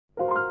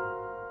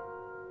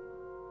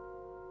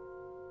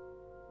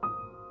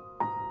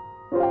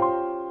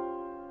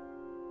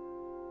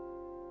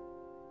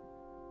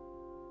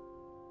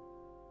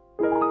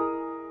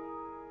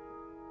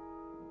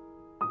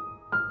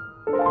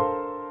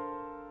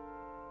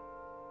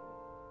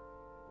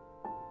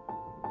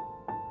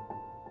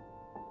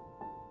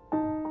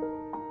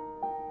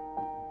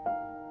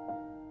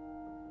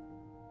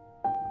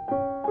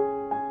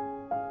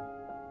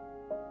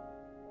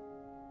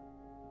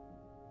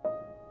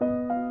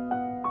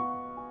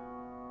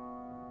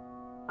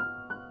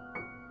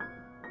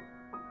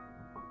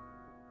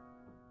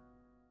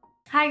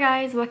Hi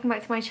guys, welcome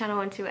back to my channel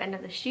and to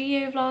another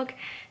studio vlog.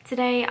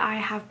 Today I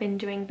have been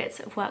doing bits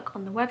of work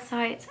on the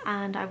website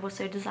and I've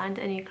also designed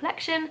a new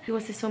collection. You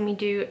also saw me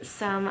do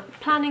some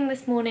planning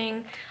this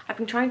morning. I've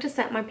been trying to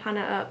set my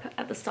planner up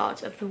at the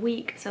start of the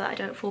week so that I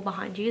don't fall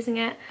behind using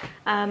it.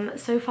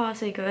 So far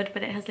so good,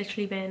 but it has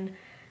literally been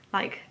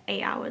like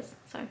 8 hours,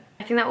 so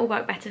I think that will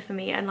work better for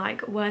me. And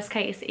like worst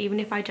case, even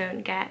if I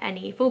don't get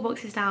any full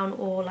boxes down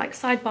or like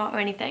sidebar or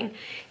anything,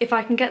 if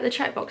I can get the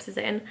check boxes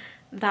in,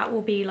 that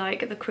will be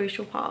like the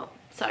crucial part.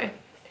 So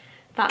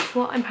that's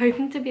what I'm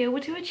hoping to be able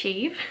to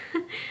achieve.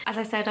 As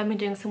I said, I've been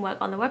doing some work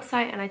on the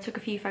website and I took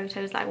a few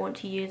photos that I want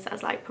to use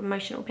as like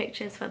promotional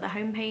pictures for the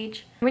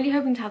homepage. I'm really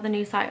hoping to have the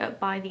new site up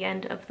by the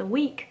end of the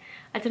week.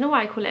 I don't know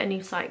why I call it a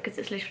new site because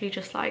it's literally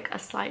just like a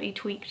slightly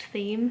tweaked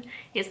theme.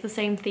 It's the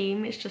same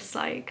theme, it's just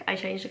like I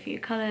changed a few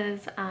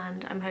colours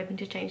and I'm hoping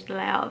to change the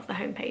layout of the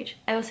homepage.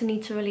 I also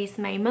need to release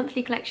my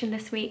monthly collection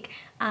this week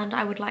and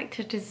I would like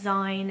to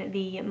design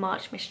the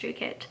March mystery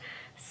kit.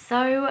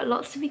 So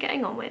lots to be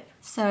getting on with.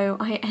 So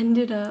I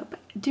ended up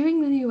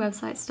doing the new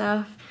website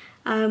stuff.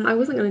 I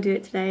wasn't going to do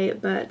it today,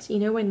 but you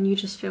know when you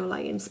just feel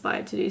like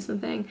inspired to do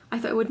something? I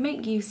thought I would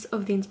make use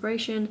of the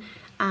inspiration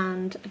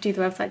and do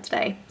the website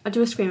today. I'll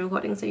do a screen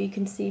recording so you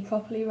can see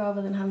properly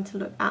rather than having to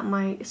look at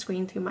my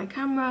screen through my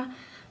camera.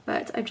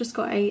 But I've just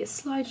got a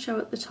slideshow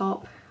at the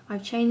top.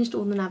 I've changed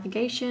all the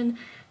navigation.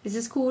 This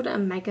is called a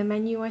mega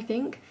menu, I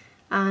think.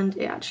 And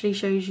it actually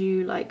shows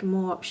you like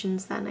more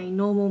options than a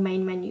normal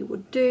main menu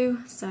would do,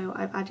 so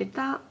I've added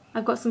that.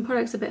 I've got some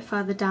products a bit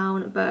further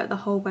down, but the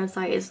whole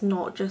website is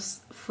not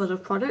just full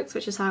of products,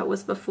 which is how it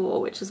was before,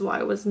 which is what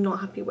I was not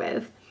happy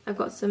with. I've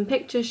got some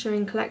pictures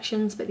showing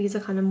collections, but these are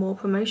kind of more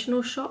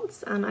promotional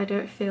shots and I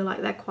don't feel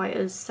like they're quite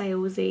as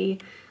salesy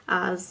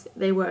as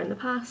they were in the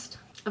past.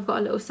 I've got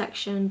a little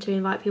section to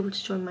invite people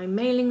to join my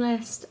mailing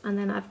list, and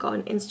then I've got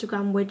an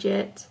Instagram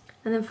widget,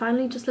 and then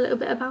finally just a little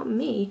bit about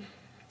me.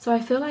 So I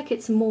feel like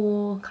it's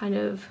more kind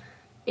of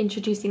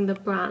introducing the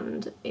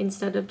brand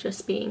instead of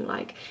just being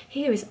like,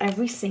 here is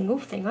every single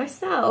thing I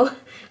sell,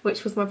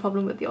 which was my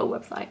problem with the old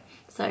website.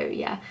 So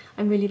yeah,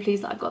 I'm really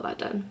pleased that I've got that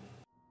done.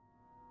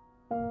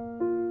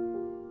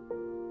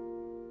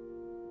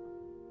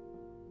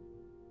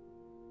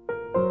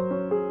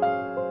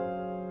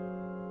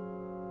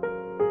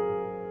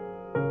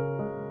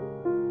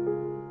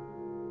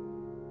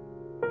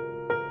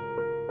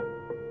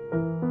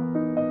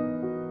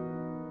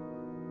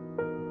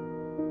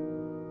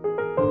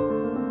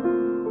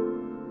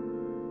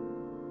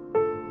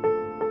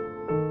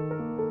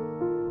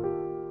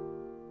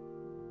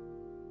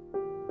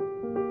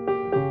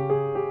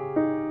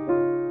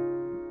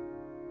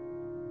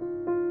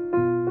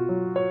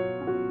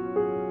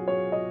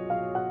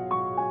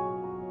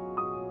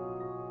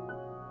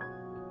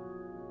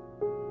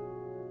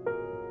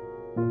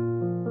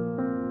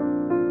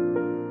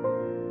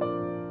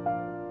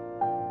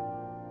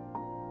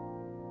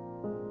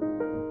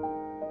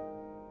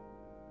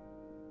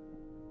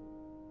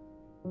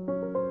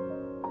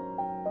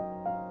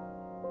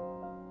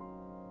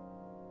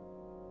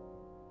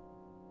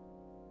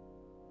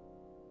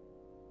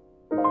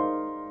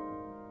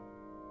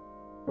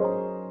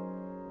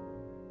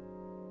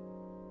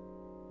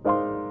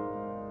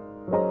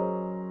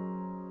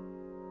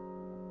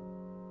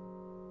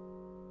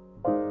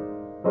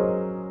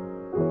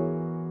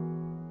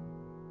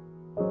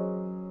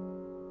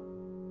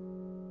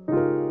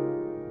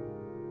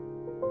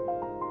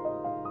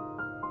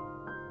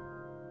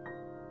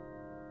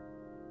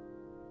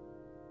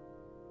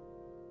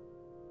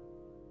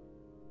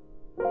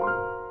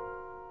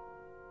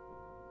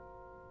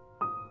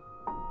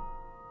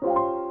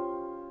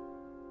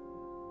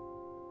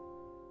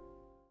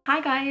 Hi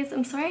guys,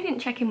 I'm sorry I didn't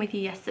check in with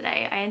you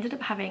yesterday. I ended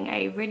up having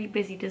a really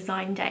busy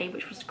design day,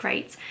 which was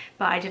great,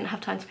 but I didn't have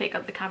time to pick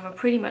up the camera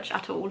pretty much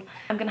at all.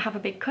 I'm gonna have a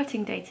big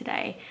cutting day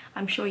today.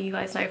 I'm sure you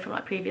guys know from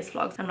like previous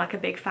vlogs, I'm like a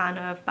big fan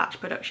of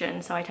batch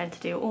production, so I tend to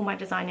do all my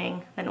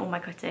designing, then all my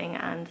cutting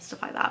and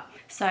stuff like that.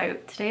 So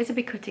today is a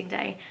big cutting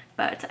day,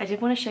 but I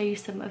did want to show you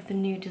some of the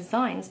new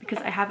designs because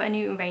I have a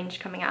new range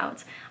coming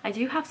out. I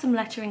do have some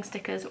lettering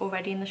stickers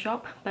already in the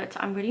shop, but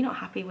I'm really not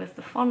happy with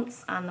the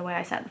fonts and the way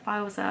I set the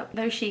files up.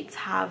 Those sheets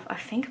have, I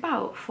think,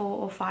 about 4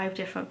 or 5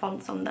 different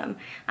fonts on them,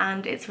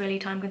 and it's really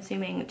time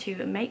consuming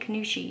to make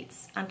new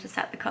sheets and to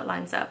set the cut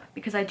lines up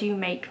because I do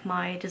make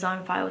my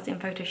design files in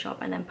Photoshop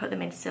and then put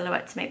them into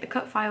Silhouette to make the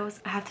cut files.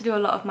 I have to do a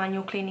lot of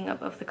manual cleaning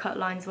up of the cut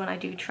lines when I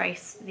do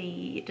trace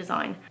the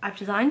design. I've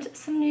designed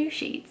some new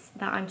sheets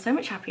that I'm so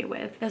much happier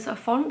with. There's a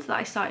font that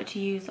I started to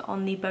use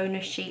on the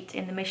bonus sheet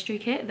in the mystery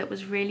kit that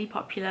was really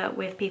popular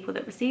with people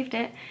that received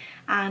it,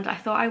 and I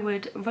thought I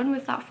would run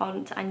with that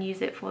font and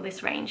use it for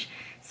this range.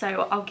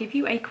 So I'll give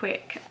you a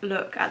quick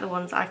look at the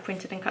ones I've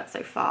printed and cut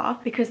so far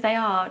because they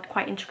are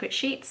quite intricate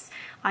sheets.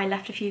 I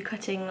left a few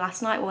cutting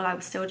last night while I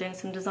was still doing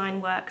some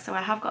design work, so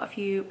I have got a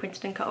few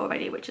printed and cut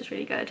already, which is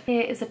really good.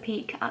 Here is a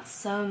peek at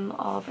some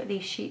of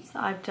these sheets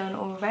that I've done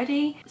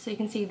already. So you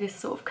can see this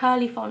sort of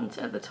curly font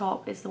at the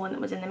top is the one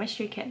that was in the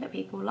mystery kit that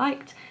people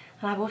liked.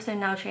 And I've also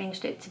now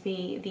changed it to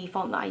be the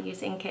font that I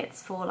use in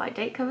kits for like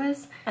date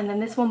covers. And then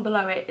this one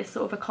below it is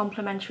sort of a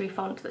complementary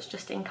font that's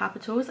just in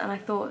capitals, and I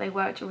thought they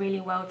worked really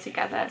well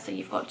together, so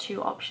you've got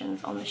two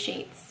options on the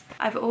sheets.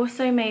 I've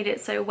also made it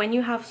so when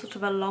you have sort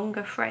of a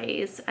longer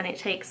phrase and it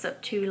takes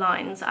up 2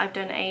 lines, I've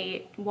done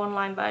a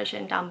 1-line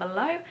version down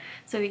below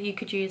so that you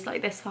could use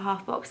like this for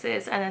half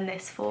boxes and then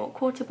this for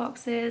quarter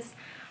boxes.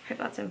 I hope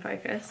that's in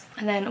focus.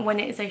 And then when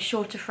it is a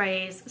shorter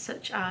phrase,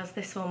 such as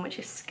this one, which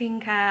is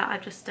skincare,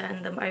 I've just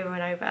done them over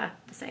and over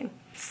the same.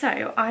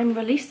 So I'm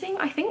releasing,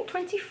 I think,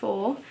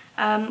 24.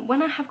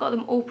 When I have got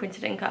them all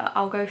printed in cut,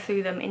 I'll go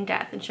through them in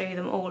depth and show you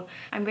them all.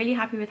 I'm really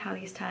happy with how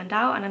these turned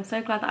out, and I'm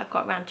so glad that I've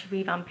got around to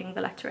revamping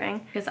the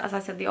lettering, because as I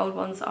said, the old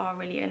ones are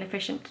really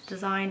inefficient to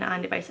design,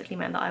 and it basically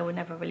meant that I would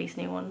never release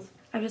new ones.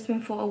 I've just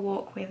been for a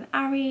walk with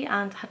Ari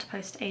and had to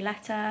post a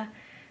letter.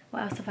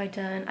 What else have I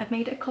done? I've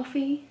made a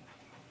coffee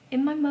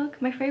in my mug,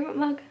 my favourite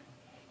mug.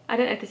 I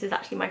don't know if this is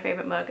actually my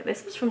favourite mug.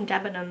 This was from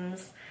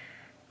Debenhams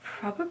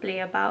probably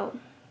about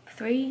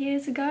 3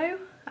 years ago.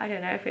 I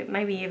don't know if it,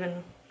 maybe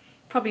even,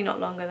 probably not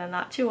longer than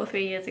that, 2 or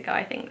 3 years ago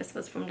I think this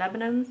was from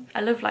Debenhams.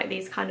 I love like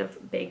these kind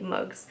of big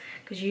mugs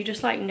because you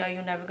just like know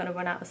you're never going to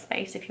run out of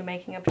space if you're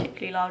making a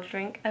particularly large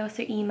drink. I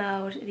also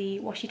emailed the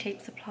washi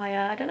tape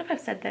supplier. I don't know if I've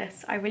said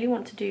this, I really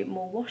want to do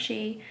more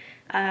washi.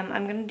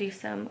 I'm going to do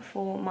some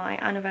for my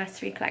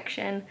anniversary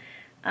collection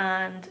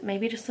and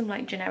maybe just some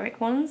like generic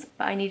ones,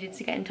 but I needed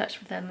to get in touch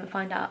with them and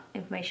find out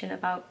information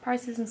about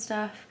prices and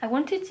stuff. I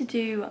wanted to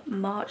do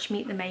March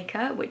Meet the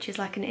Maker, which is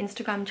like an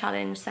Instagram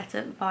challenge set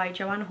up by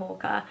Joanne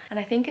Hawker, and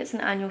I think it's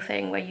an annual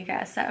thing where you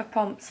get a set of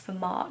prompts for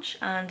March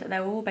and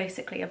they're all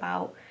basically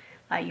about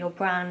like your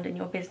brand and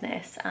your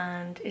business,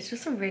 and it's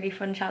just a really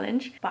fun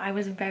challenge. But I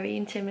was very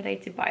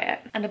intimidated by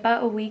it, and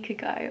about a week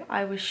ago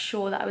I was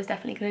sure that I was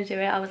definitely going to do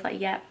it. I was like,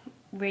 yep,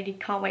 really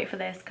can't wait for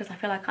this, because I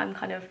feel like I'm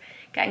kind of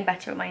getting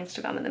better at my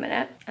Instagram at the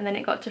minute. And then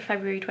it got to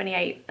February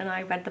 28th and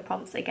I read the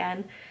prompts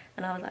again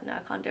and I was like, no, I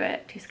can't do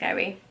it, too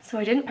scary. So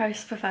I didn't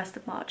post for 1st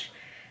of March.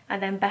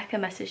 And then Becca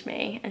messaged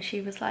me and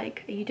she was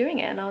like, are you doing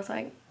it? And I was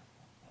like,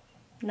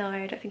 no,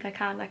 I don't think I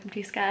can, like I'm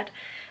too scared.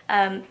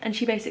 And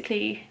she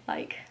basically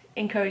like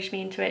encouraged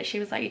me into it. She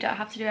was like, you don't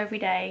have to do every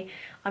day,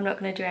 I'm not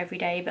going to do every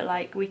day, but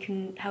like we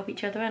can help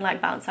each other and like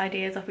bounce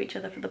ideas off each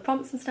other for the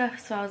prompts and stuff.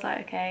 So I was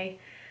like, okay,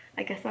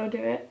 I guess I'll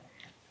do it.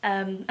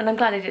 And I'm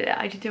glad I did it.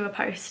 I did do a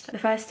post. The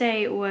first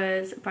day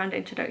was brand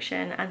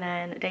introduction and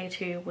then day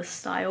 2 was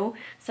style.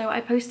 So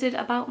I posted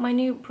about my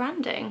new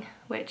branding,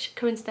 which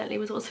coincidentally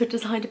was also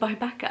designed by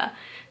Becca.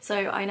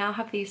 So I now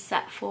have these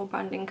set 4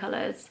 branding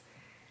colours,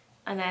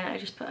 and then I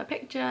just put a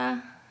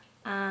picture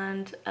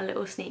and a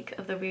little sneak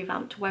of the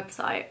revamped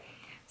website.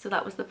 So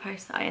that was the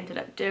post that I ended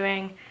up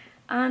doing,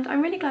 and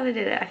I'm really glad I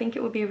did it. I think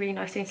it would be a really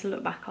nice thing to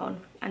look back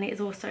on, and it is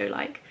also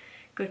like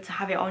good to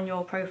have it on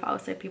your profile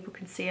so people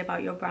can see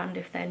about your brand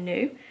if they're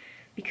new,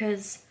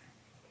 because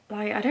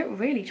like I don't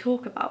really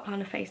talk about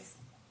Planner Face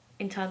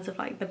in terms of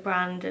like the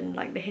brand and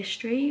like the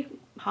history,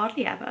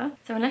 hardly ever.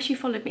 So unless you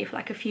followed me for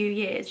like a few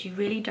years, you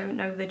really don't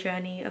know the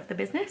journey of the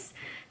business.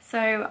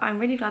 So I'm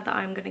really glad that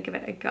I'm going to give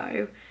it a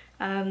go.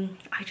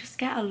 I just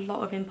get a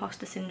lot of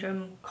imposter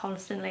syndrome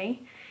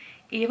constantly,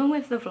 even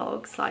with the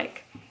vlogs.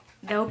 Like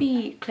there'll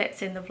be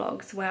clips in the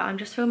vlogs where I'm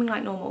just filming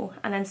like normal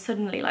and then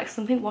suddenly like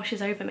something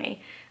washes over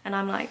me and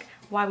I'm like,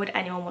 why would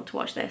anyone want to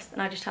watch this?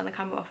 And I just turn the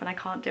camera off and I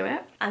can't do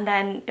it. And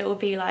then it will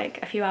be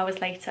like a few hours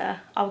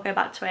later, I'll go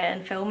back to it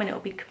and film and it'll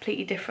be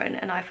completely different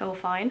and I feel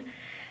fine.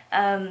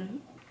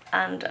 And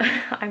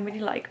I'm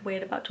really like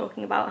weird about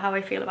talking about how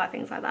I feel about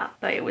things like that.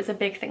 But it was a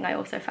big thing I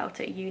also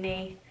felt at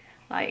uni,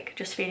 like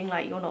just feeling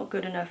like you're not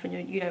good enough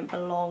and you don't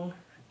belong,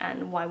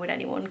 and why would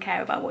anyone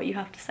care about what you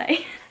have to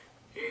say?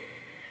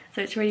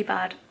 So it's really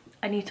bad.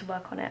 I need to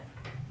work on it,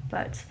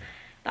 but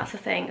that's the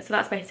thing. So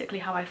that's basically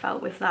how I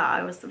felt with that.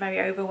 I was very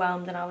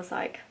overwhelmed and I was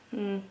like,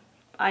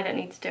 I don't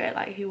need to do it.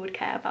 Like, who would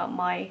care about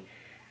my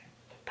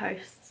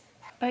posts?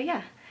 But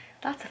yeah,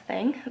 that's a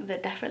thing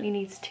that definitely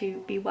needs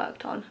to be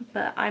worked on,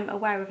 but I'm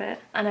aware of it.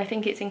 And I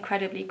think it's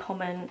incredibly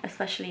common,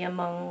 especially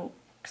among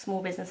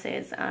small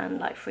businesses and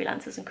like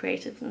freelancers and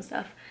creatives and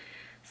stuff.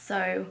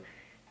 So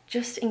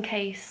just in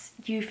case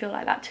you feel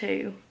like that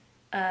too,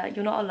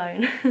 you're not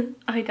alone.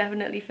 I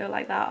definitely feel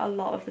like that a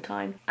lot of the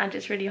time, and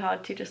it's really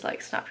hard to just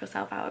like snap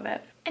yourself out of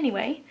it.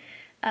 Anyway,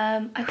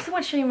 I also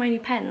want to show you my new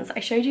pens. I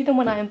showed you them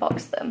when I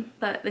unboxed them,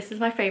 but this is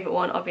my favourite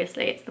one,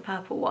 obviously. It's the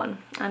purple one,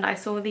 and I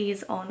saw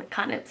these on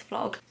Catnip's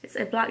vlog. It's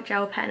a black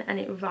gel pen and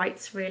it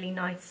writes really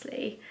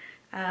nicely.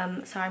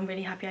 So I'm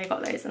really happy I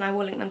got those, and I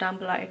will link them down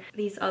below.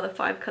 These are the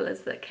 5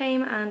 colours that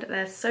came and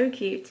they're so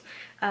cute.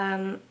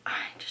 I'm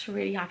just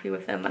really happy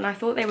with them, and I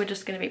thought they were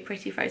just going to be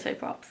pretty photo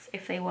props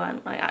if they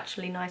weren't like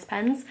actually nice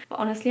pens, but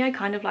honestly I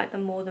kind of like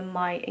them more than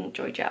my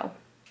Inkjoy gel.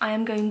 I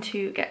am going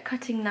to get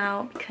cutting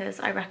now because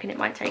I reckon it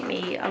might take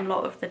me a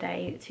lot of the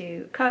day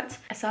to cut.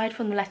 Aside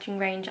from the lettering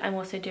range, I'm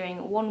also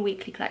doing 1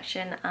 weekly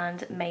collection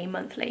and May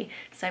monthly,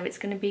 so it's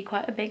going to be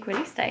quite a big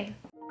release day.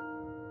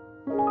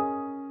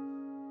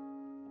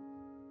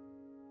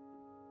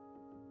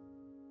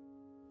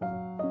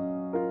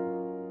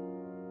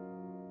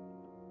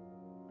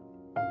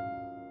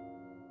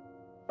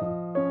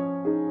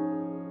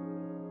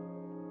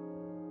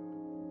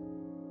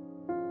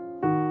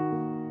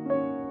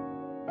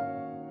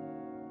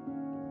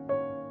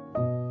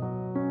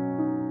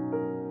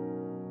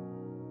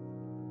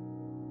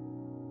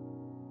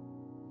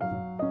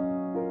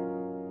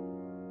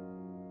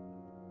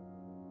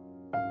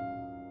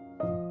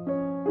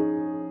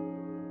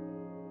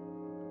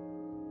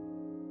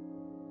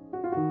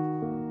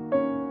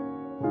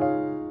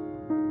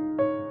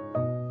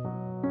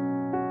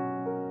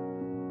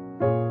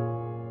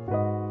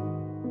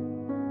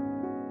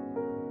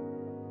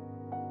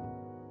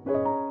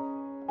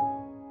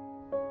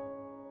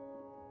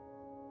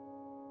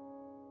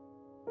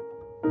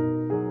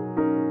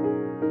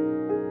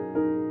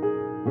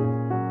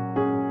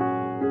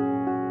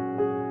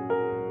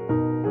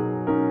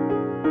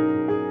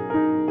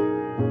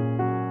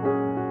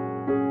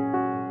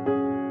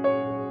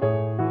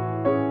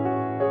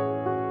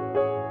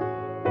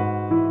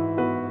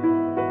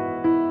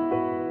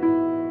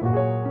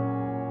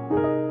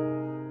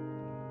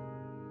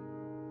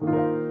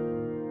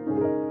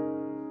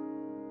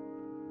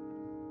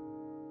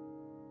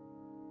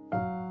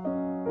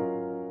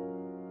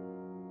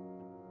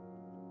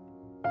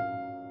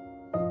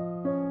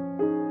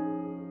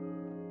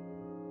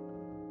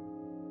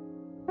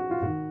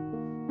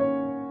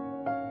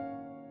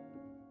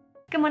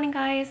 morning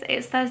guys,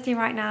 it's Thursday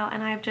right now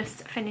and I've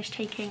just finished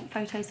taking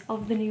photos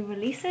of the new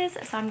releases,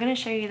 so I'm going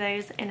to show you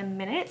those in a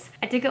minute.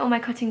 I did get all my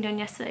cutting done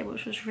yesterday,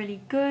 which was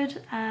really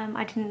good.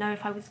 I didn't know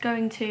if I was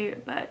going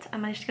to, but I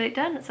managed to get it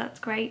done, so that's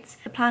great.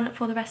 The plan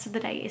for the rest of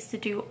the day is to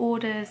do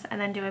orders and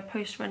then do a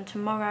post run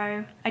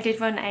tomorrow. I did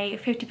run a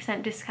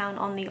 50% discount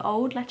on the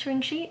old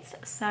lettering sheets,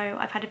 so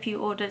I've had a few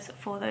orders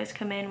for those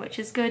come in, which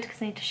is good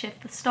because I need to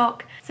shift the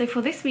stock. So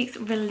for this week's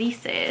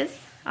releases,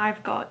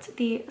 I've got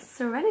the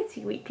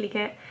Serenity Weekly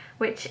Kit,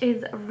 which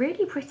is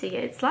really pretty.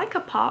 It's like a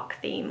park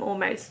theme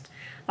almost,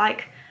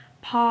 like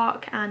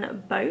park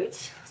and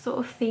boat sort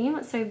of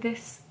theme. So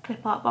this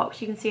clip art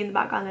box, you can see in the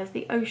background there's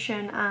the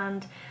ocean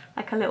and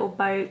like a little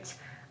boat,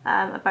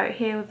 a boat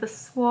here with the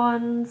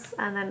swans,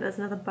 and then there's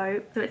another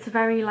boat. So it's a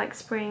very like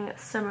spring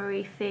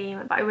summery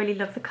theme, but I really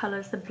love the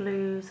colours, the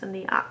blues and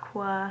the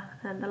aqua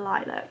and the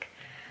lilac.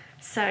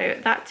 So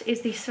that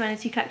is the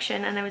Serenity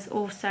collection, and there was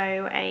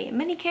also a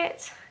mini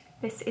kit.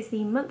 This is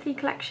the monthly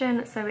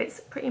collection, so it's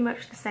pretty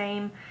much the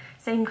same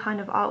kind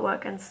of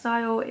artwork and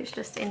style. It's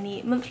just in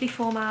the monthly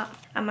format.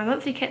 And my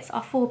monthly kits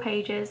are 4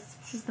 pages.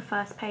 This is the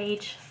first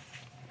page.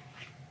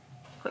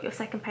 Got your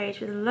second page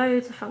with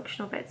loads of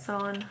functional bits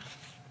on.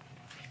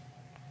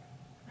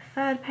 The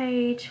third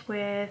page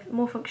with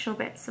more functional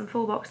bits and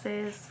full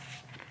boxes.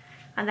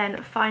 And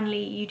then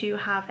finally you do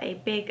have a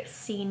big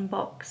scene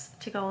box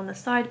to go on the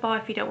sidebar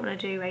if you don't want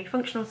to do a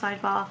functional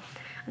sidebar.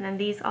 And then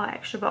these are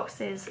extra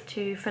boxes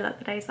to fill up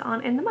the days that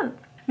aren't in the month.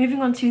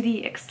 Moving on to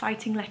the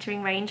exciting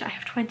lettering range, I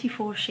have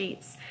 24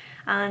 sheets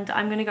and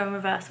I'm going to go in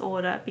reverse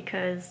order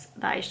because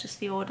that is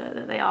just the order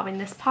that they are in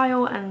this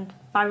pile, and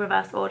by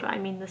reverse order I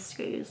mean the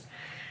SKUs.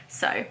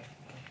 So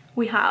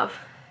we have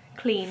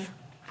clean.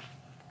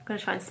 I'm going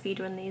to try and speed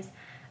run these.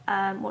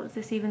 What does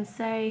this even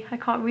say? I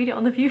can't read it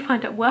on the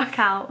viewfinder.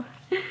 Workout,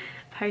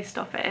 post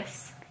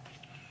office,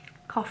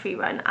 coffee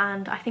run,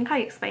 and I think I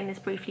explained this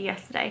briefly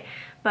yesterday,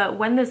 but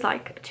when there's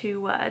like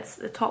 2 words,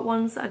 the top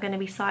ones are going to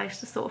be sized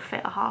to sort of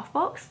fit a half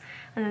box,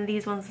 and then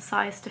these ones are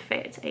sized to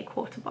fit a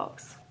quarter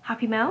box.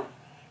 Happy Mail,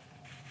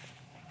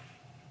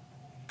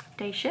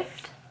 day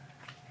shift,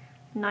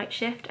 night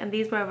shift, and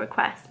these were a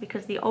request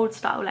because the old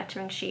style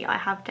lettering sheet I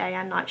have day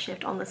and night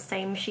shift on the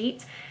same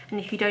sheet, and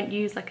if you don't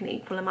use like an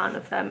equal amount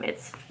of them,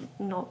 it's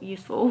not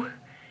useful.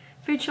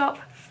 Food shop,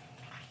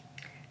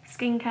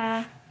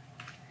 skincare,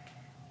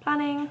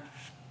 planning,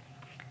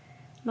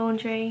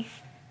 laundry.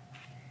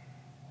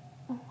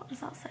 Oh, what does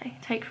that say?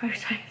 Take photos.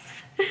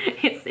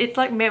 it's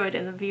like mirrored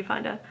in the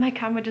viewfinder. My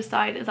camera just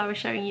died as I was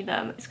showing you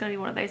them. It's gonna be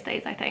one of those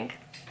days, I think.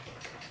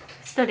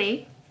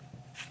 Study.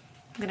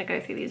 I'm gonna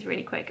go through these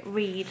really quick.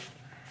 Read.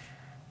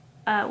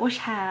 Wash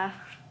hair.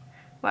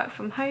 Work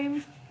from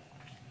home.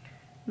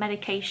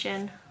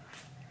 Medication.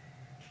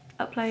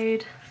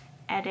 Upload.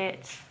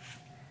 Edit.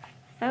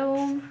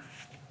 Film.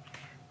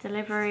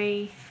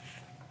 Delivery.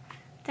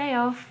 Day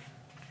off.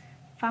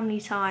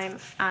 Family time,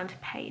 and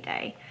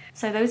payday.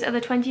 So those are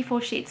the 24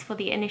 sheets for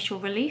the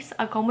initial release.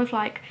 I've gone with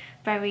like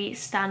very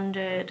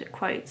standard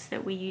quotes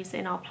that we use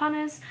in our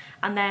planners,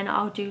 and then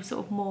I'll do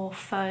sort of more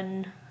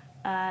fun,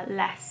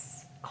 less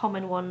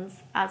common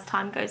ones as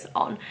time goes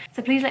on.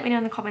 So please let me know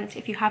in the comments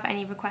if you have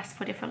any requests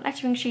for different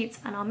lettering sheets,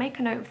 and I'll make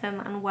a note of them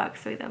and work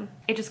through them.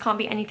 It just can't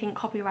be anything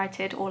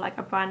copyrighted or like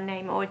a brand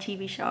name or a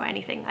TV show or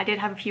anything. I did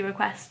have a few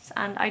requests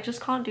and I just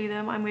can't do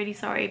them. I'm really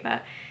sorry,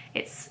 but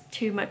it's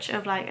too much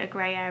of like a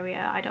grey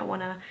area. I don't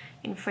want to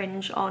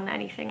infringe on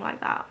anything like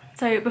that.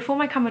 So before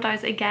my camera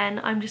dies again,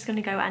 I'm just going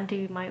to go and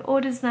do my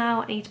orders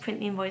now. I need to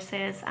print the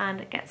invoices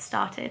and get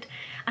started,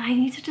 and I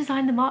need to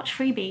design the March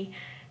freebie.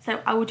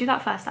 So I will do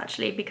that first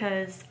actually,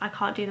 because I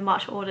can't do the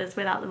March orders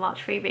without the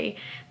March freebie,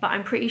 but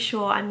I'm pretty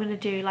sure I'm going to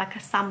do like a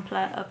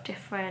sampler of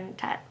different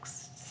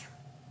texts,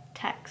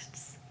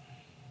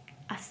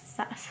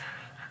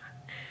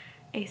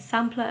 a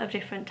sampler of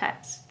different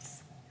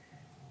texts.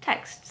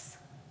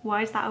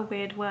 Why is that a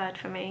weird word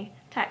for me?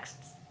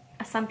 Texts.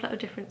 A sampler of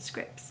different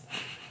scripts.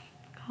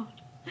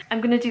 God. I'm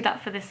going to do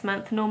that for this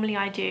month. Normally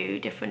I do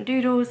different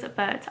doodles,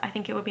 but I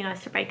think it would be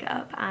nice to break it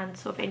up and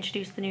sort of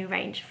introduce the new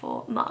range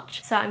for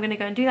March. So I'm going to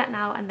go and do that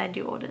now and then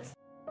do orders.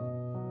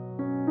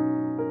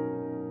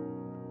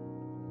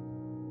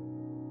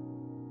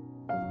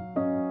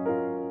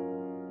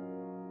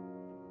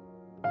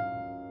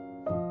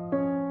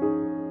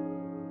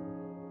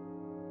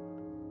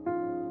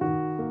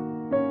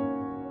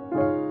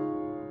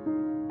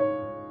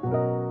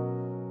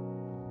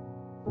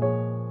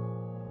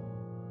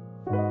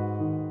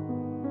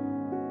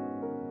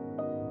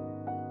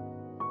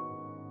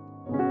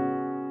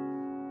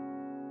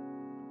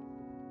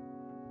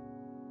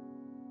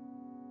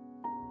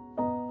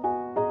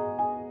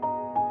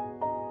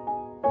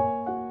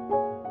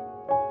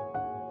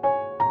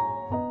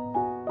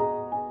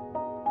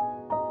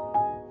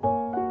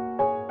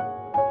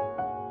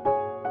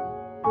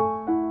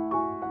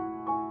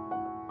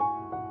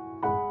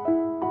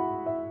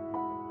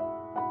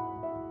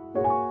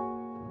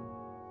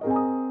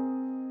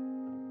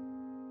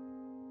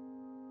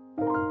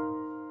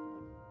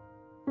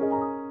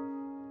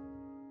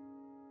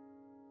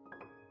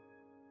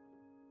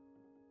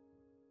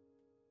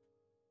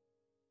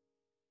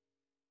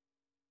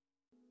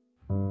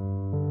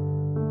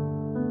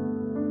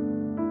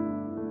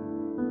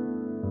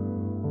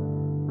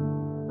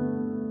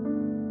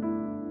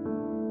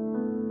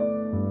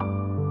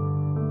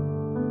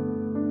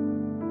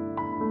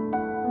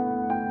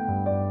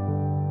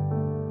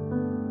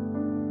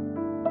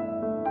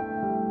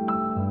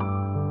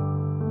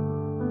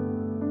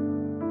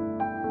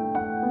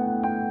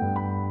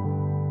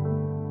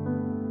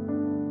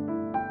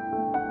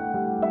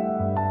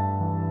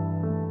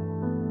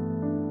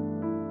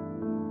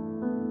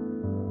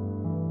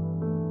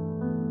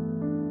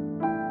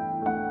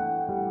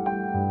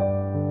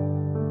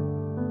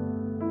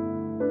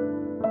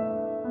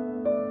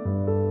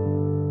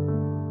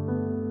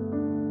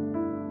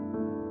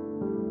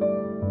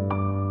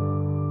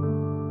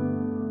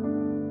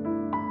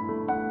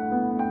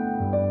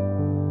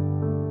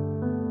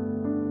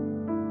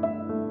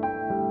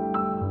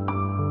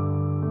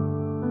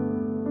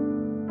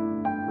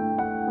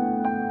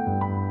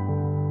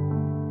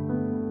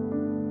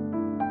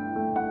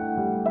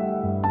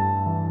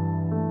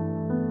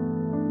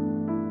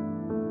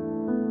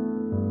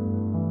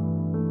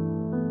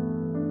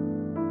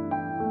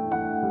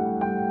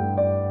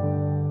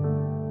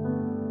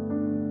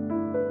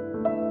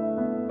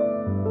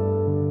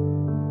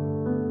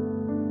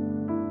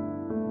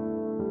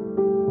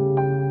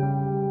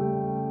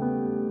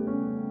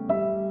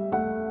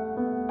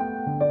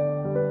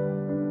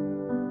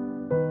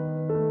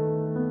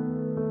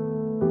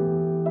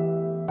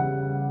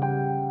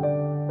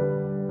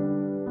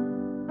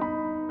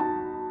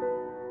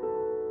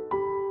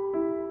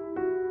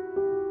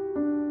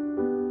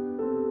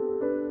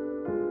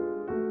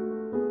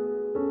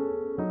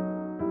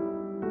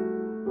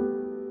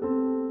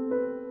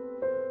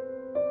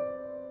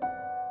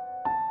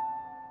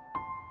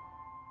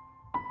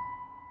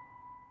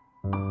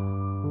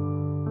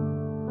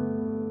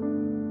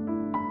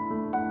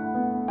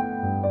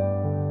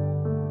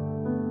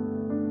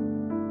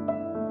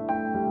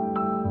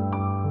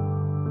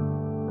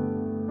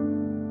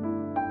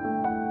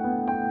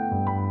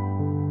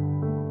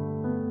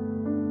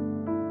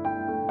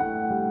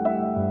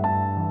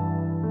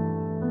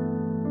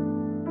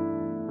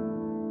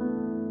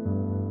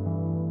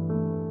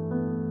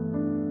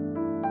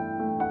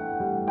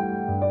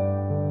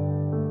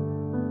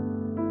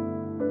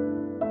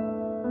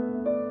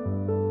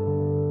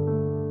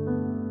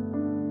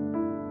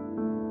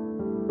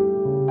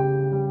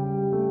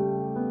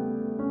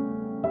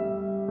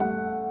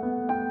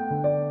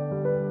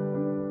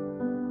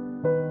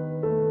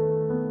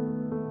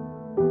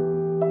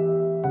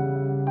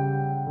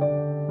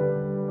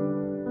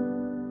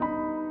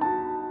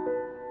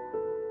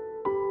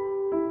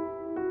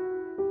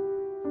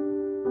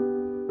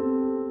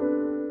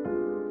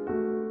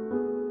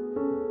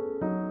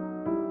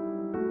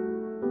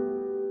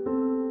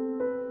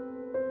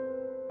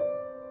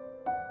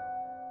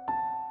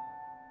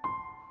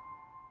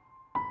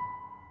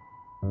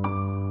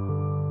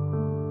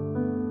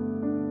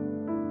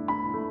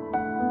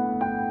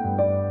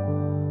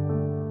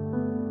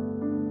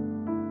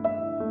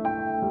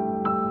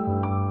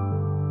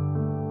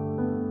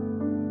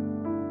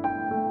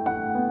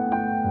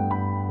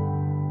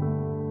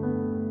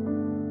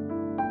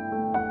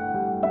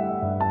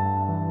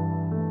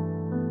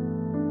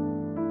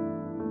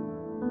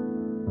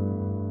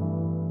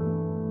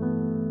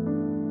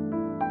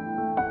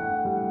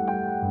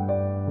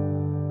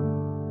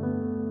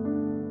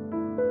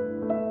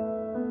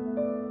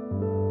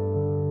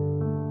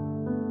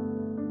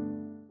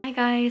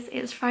 Hi guys,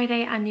 it's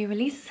Friday and new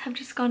releases have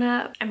just gone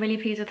up. I'm really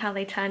pleased with how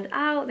they turned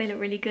out. They look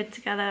really good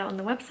together on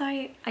the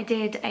website. I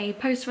did a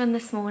post run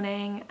this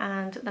morning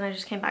and then I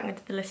just came back and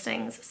did the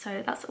listings.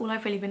 So that's all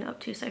I've really been up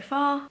to so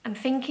far. I'm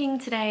thinking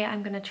today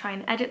I'm going to try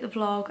and edit the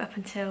vlog up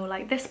until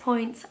like this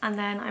point, and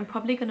then I'm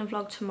probably going to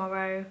vlog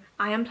tomorrow.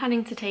 I am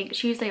planning to take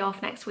Tuesday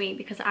off next week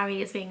because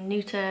Ari is being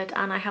neutered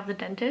and I have the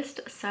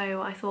dentist.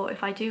 So I thought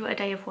if I do a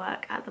day of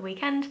work at the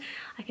weekend,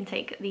 I can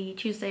take the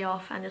Tuesday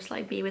off and just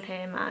like be with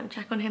him and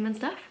check on him and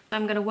stuff.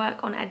 I'm going to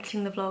work on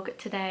editing the vlog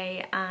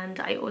today, and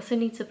I also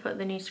need to put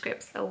the new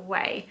scripts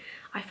away.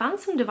 I found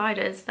some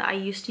dividers that I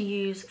used to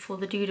use for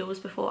the doodles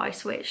before I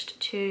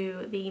switched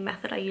to the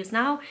method I use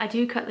now. I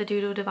do cut the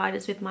doodle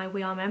dividers with my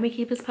We Are Memory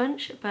Keepers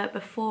punch, but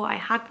before I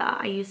had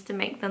that I used to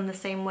make them the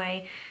same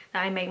way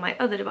that I make my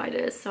other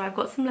dividers, so I've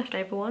got some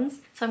leftover ones.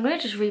 So I'm going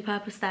to just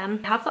repurpose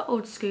them. I have the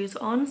old screws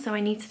on, so I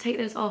need to take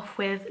those off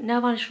with nail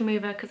varnish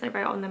remover because I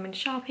wrote on them in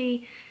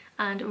Sharpie,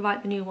 and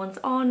write the new ones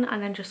on,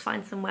 and then just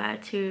find somewhere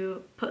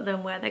to put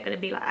them where they're going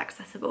to be like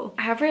accessible.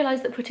 I have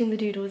realised that putting the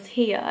doodles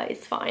here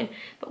is fine,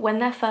 but when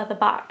they're further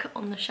back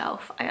on the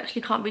shelf I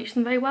actually can't reach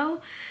them very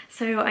well,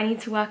 so I need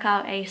to work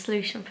out a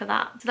solution for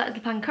that. So that is the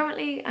plan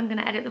currently. I'm going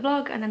to edit the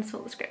vlog and then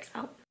sort the scripts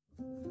out.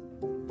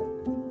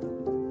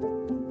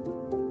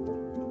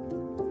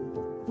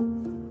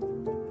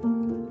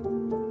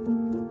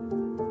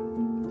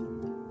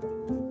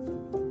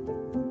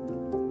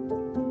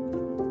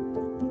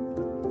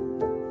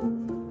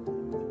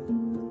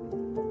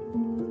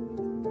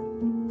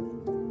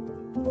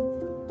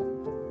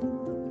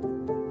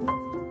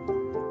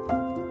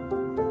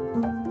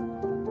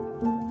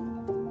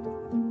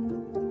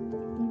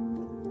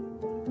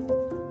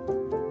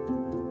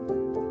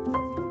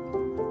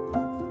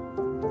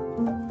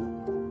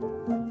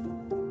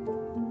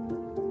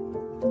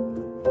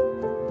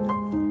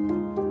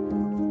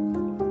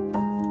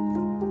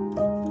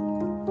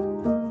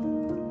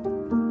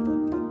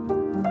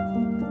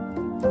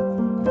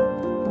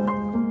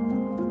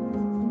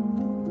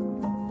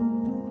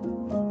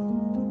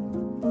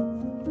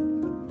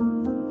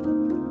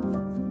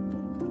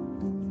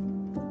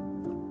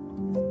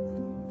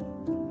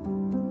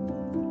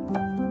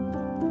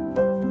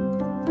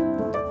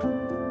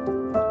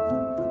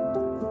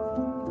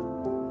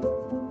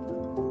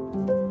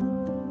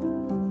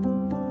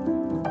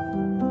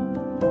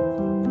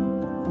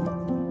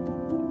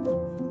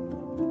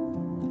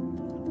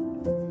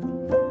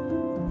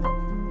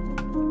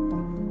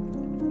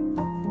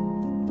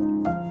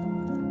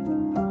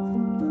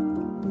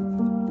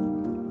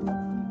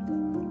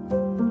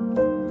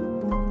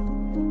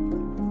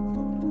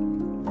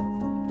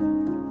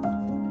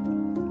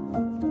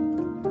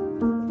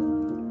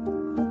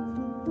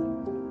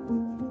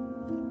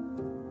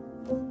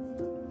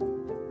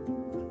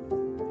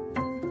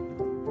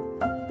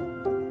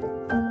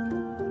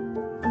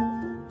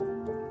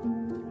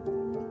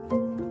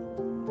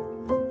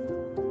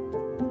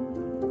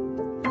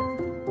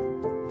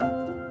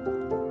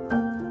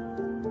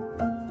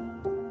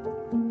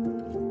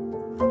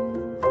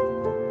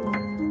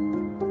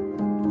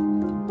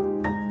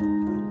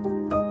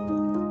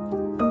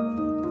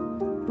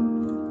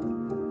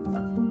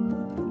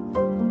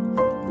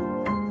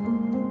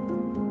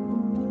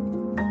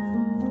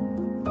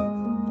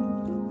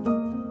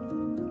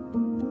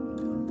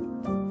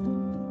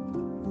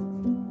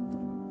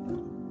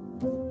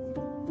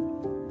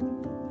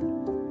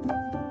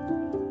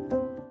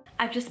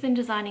 I've just been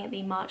designing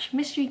the March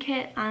mystery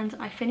kit and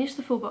I finished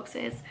the full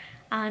boxes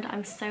and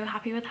I'm so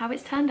happy with how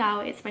it's turned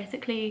out. It's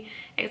basically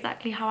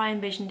exactly how I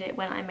envisioned it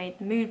when I made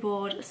the mood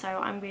board, so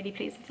I'm really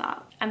pleased with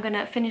that. I'm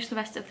gonna finish the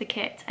rest of the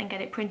kit and get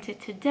it printed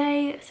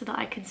today so that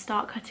I can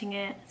start cutting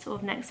it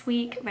sort of next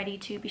week, ready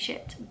to be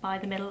shipped by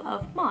the middle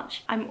of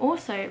March. I'm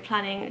also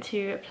planning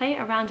to play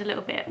around a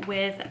little bit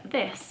with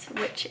this,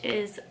 which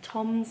is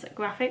Tom's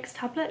graphics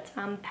tablet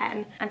and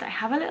pen, and I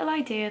have a little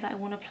idea that I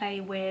want to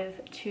play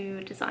with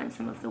to design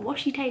some of the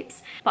washi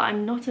tapes, but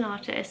I'm not an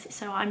artist,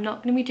 so I'm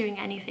not going to be doing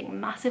anything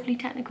massively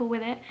technical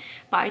with it,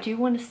 but I do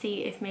want to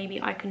see if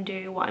maybe I can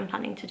do what I'm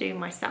planning to do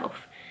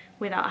myself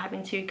without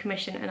having to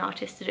commission an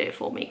artist to do it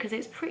for me, because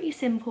it's pretty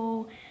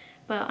simple,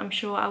 but I'm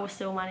sure I will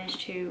still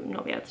manage to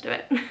not be able to do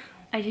it.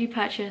 I do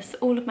purchase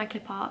all of my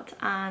clip art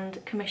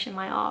and commission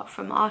my art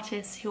from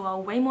artists who are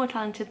way more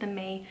talented than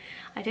me.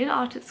 I did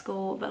art at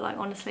school, but like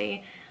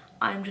honestly,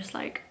 I'm just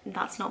like,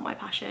 that's not my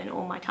passion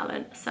or my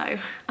talent, so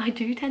I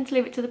do tend to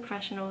leave it to the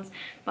professionals,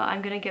 but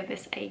I'm gonna give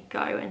this a go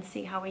and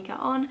see how we get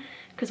on,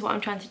 because what I'm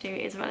trying to do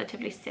is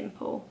relatively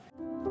simple.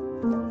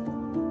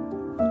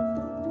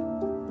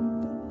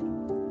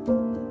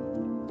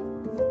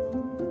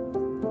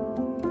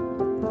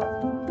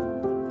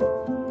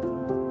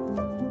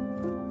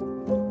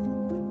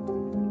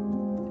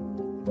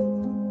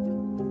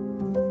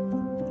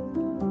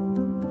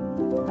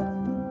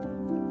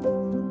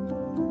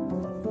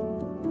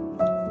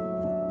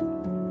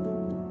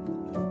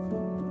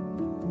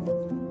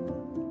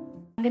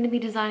 I'm going to be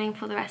designing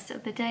for the rest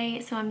of the day,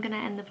 so I'm going to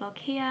end the vlog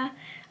here.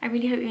 I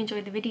really hope you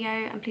enjoyed the video,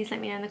 and please let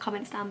me know in the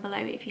comments down below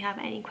if you have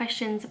any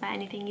questions about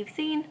anything you've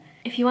seen.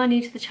 If you are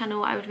new to the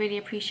channel, I would really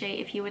appreciate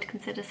if you would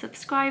consider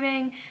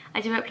subscribing.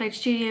 I do upload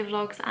studio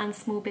vlogs and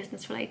small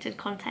business related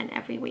content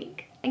every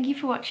week. Thank you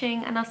for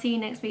watching, and I'll see you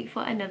next week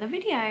for another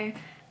video.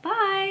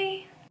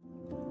 Bye!